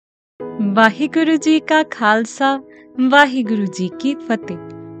वाहिगुरु जी का खालसा वाहिगुरु जी की फतेह.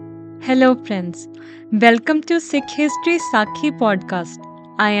 Hello friends, welcome to Sikh History Sakhi podcast.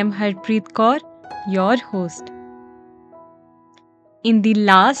 I am Harpreet Kaur, your host. In the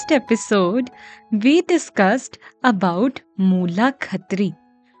last episode, we discussed about Moola Khatri,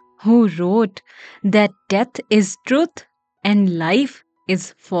 who wrote that death is truth and life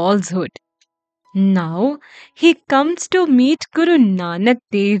is falsehood. Now he comes to meet Guru Nanak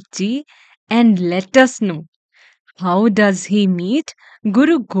Dev Ji and let us know how does he meet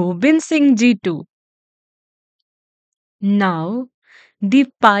Guru Gobind Singh Ji too. Now the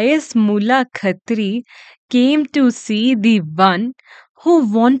pious Moola Khatri came to see the one who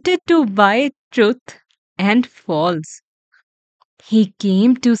wanted to buy truth and false. He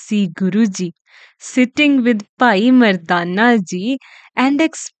came to see Guruji sitting with Pai Mardana ji and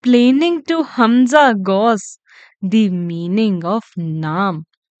explaining to Hamza Ghaus the meaning of Naam.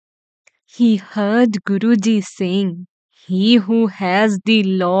 He heard Guruji saying, "He who has the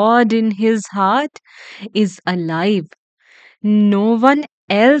Lord in his heart is alive. No one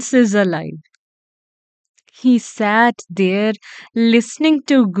else is alive." He sat there listening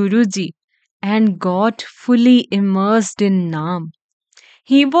to Guruji and got fully immersed in Naam.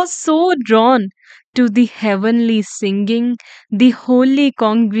 He was so drawn to the heavenly singing, the holy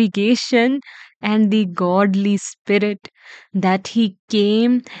congregation, and the godly spirit that he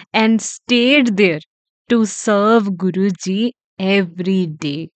came and stayed there to serve Guruji every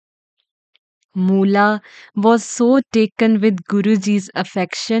day. Moola was so taken with Guruji's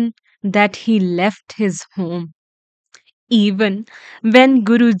affection that he left his home. Even when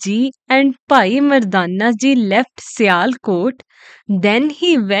Guruji and Pai Mardana ji left Sialkot, then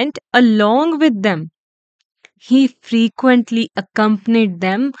he went along with them. He frequently accompanied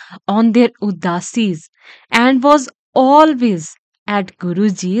them on their udasis and was always at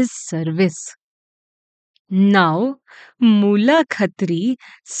Guruji's service. Now, Moola Khatri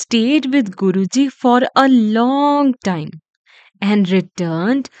stayed with Guruji for a long time and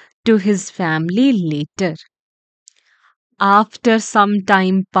returned to his family later. After some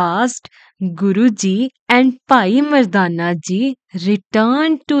time passed, Guruji and Pai Mardana ji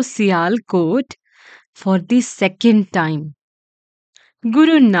returned to Sialkot for the second time.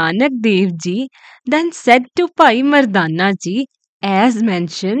 Guru Nanak Dev Ji then said to Pai Mardana ji, as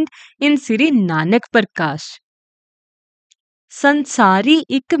mentioned in Sri Nanak Prakash, संसारी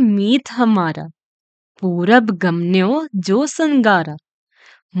एक मीत हमारा पूरब गमन्यो जो संगारा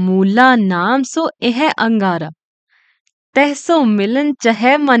मूला नाम सो एह अंगारा तह सो मिलन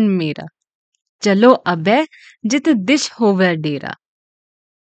चह मन मेरा चलो अबे जित दिश होवे डेरा.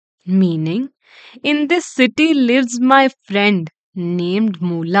 Meaning, in this city lives my friend named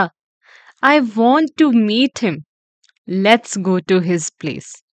Moola. I want to meet him. Let's go to his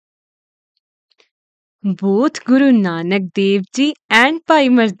place. Both Guru Nanak Dev Ji and Pai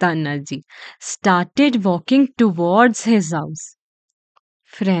Mardana Ji started walking towards his house.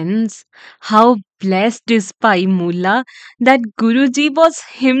 Friends, how blessed is Pai Moola that Guruji was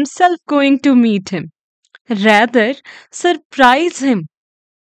himself going to meet him, rather surprise him.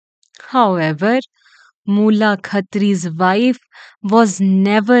 However, Moola Khatri's wife was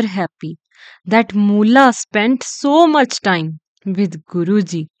never happy that Moola spent so much time with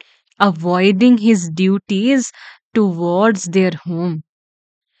Guruji, avoiding his duties towards their home.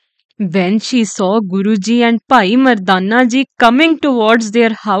 When she saw Guruji and Pai Mardana ji coming towards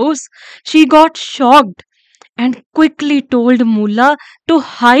their house, she got shocked and quickly told Moola to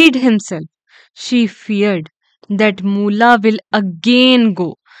hide himself. She feared that Moola will again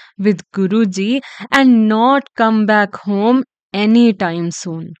go with Guruji and not come back home anytime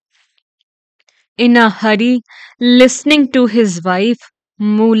soon. In a hurry, listening to his wife,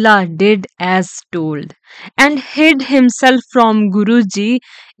 Moola did as told and hid himself from Guruji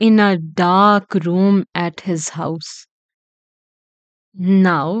in a dark room at his house.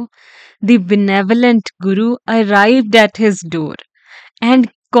 Now, the benevolent Guru arrived at his door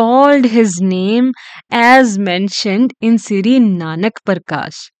and called his name as mentioned in Sri Nanak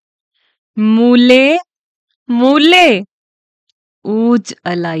Prakash. Moole, Moole, Uj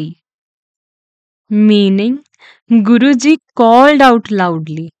Alai. Meaning, Guruji called out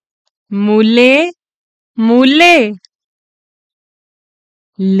loudly, Moole, Moole.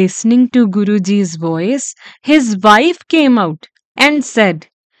 Listening to Guruji's voice, his wife came out and said,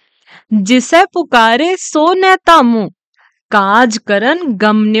 जिसे पुकारे सो न तामो काज करन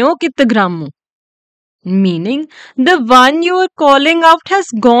गमन्यो कित ग्रामो. Meaning, the one you are calling out has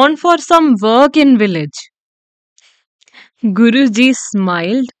gone for some work in village. Guruji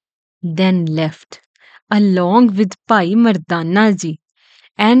smiled, then left, along with Pai Mardana ji,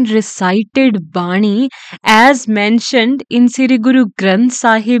 and recited Bani as mentioned in Sri Guru Granth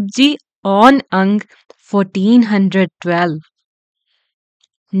Sahib Ji on Ang 1412.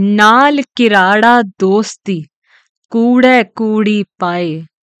 Naal kirada dosti, कूड़े कूड़ी पाए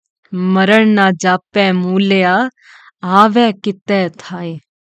मरण ना जापे मूल्या आवे किते थाए.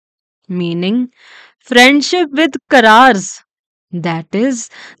 Meaning, friendship with Karars, that is,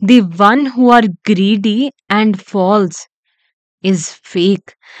 the one who are greedy and false, is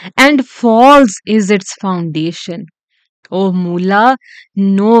fake, and false is its foundation. O Moola,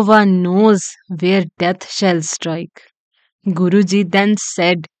 no one knows where death shall strike. Guruji then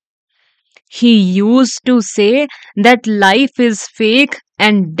said, he used to say that life is fake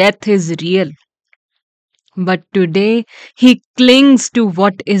and death is real. But today he clings to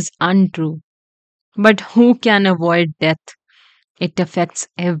what is untrue. But who can avoid death? It affects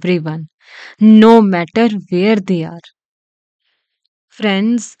everyone, no matter where they are.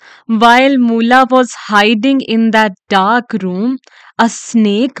 Friends, while Moola was hiding in that dark room, a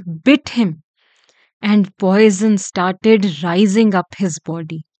snake bit him and poison started rising up his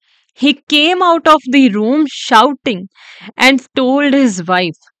body. He came out of the room shouting and told his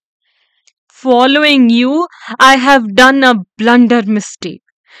wife, following you, I have done a blunder mistake.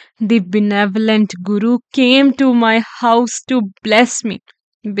 The benevolent Guru came to my house to bless me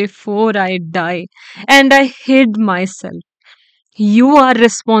before I die, and I hid myself. You are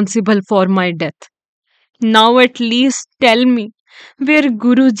responsible for my death. Now at least tell me where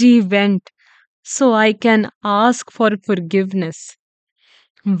Guruji went so I can ask for forgiveness.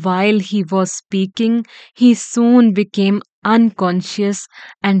 While he was speaking, he soon became unconscious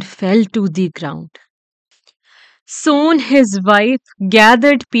and fell to the ground. Soon his wife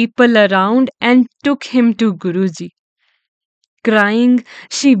gathered people around and took him to Guruji. Crying,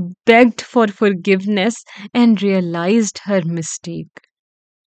 she begged for forgiveness and realized her mistake.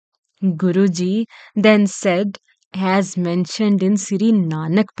 Guruji then said, as mentioned in Sri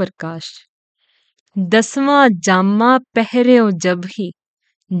Nanak Prakash, Daswaं jamma pehreo jab hi,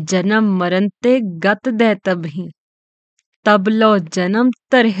 janam marante gat de tab hi, tab lo janam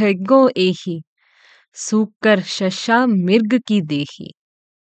tarhego ehi, sukar shasha mirg ki dehi.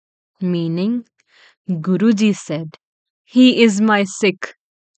 Meaning, Guruji said, he is my Sikh,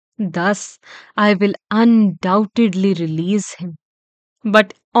 thus I will undoubtedly release him,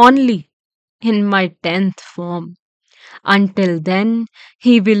 but only in my 10th form. Until then,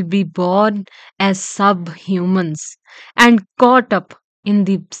 he will be born as subhumans and caught up in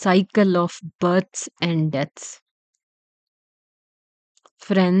the cycle of births and deaths.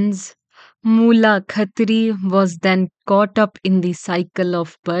 Friends, Moola Khatri was then caught up in the cycle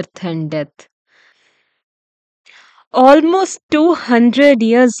of birth and death. Almost 200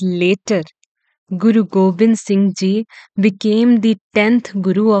 years later, Guru Gobind Singh Ji became the 10th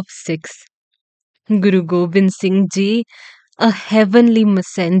Guru of Sikhs. Guru Gobind Singh Ji, a heavenly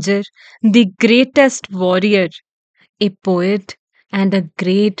messenger, the greatest warrior, a poet, and a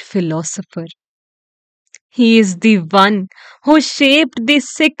great philosopher. He is the one who shaped the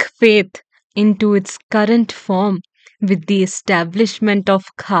Sikh faith into its current form with the establishment of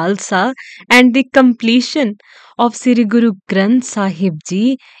Khalsa and the completion of Sri Guru Granth Sahib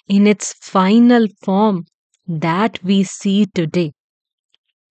Ji in its final form that we see today.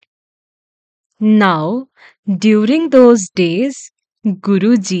 Now, during those days,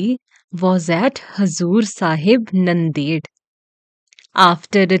 Guruji was at Hazur Sahib Nanded.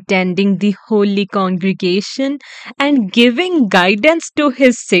 After attending the holy congregation and giving guidance to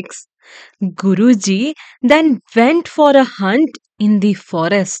his Sikhs, Guruji then went for a hunt in the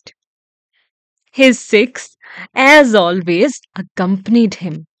forest. His Sikhs, as always, accompanied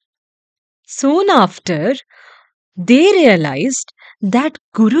him. Soon after, they realized that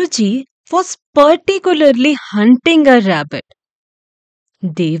Guruji was particularly hunting a rabbit.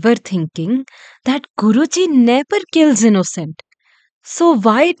 They were thinking that Guruji never kills innocent. So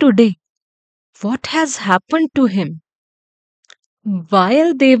why today? What has happened to him?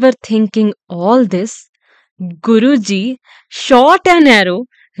 While they were thinking all this, Guruji shot an arrow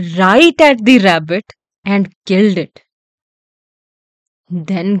right at the rabbit and killed it.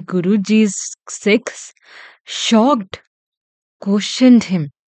 Then Guruji's Sikhs, shocked, questioned him.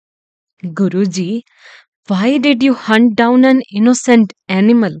 Guruji, why did you hunt down an innocent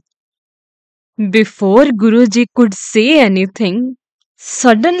animal? Before Guruji could say anything,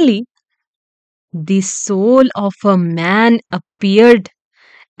 suddenly the soul of a man appeared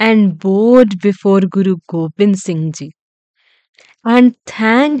and bowed before Guru Gobind Singh Ji and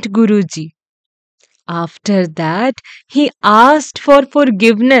thanked Guruji. After that, he asked for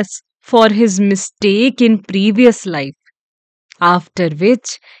forgiveness for his mistake in previous life. after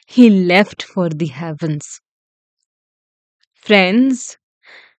which he left for the heavens. Friends,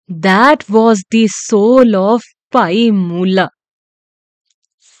 that was the soul of Pai Moola.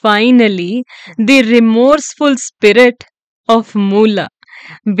 Finally, the remorseful spirit of Moola,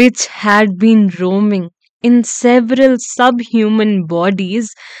 which had been roaming in several subhuman bodies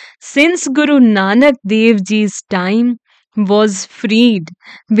since Guru Nanak Dev Ji's time, was freed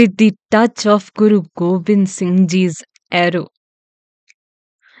with the touch of Guru Gobind Singh Ji's arrow.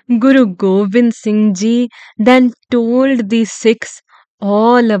 Guru Gobind Singh Ji then told the Sikhs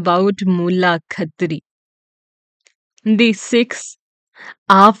all about Moola Khatri. The Sikhs,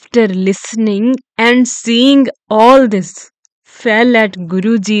 after listening and seeing all this, fell at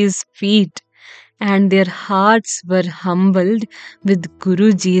Guruji's feet and their hearts were humbled with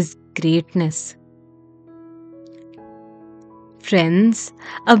Guruji's greatness. Friends,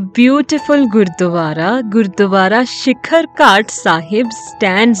 a beautiful Gurdwara Shikhar Ghat Sahib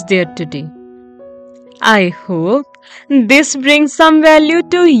stands there today. I hope this brings some value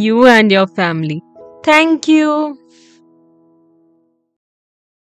to you and your family. Thank you.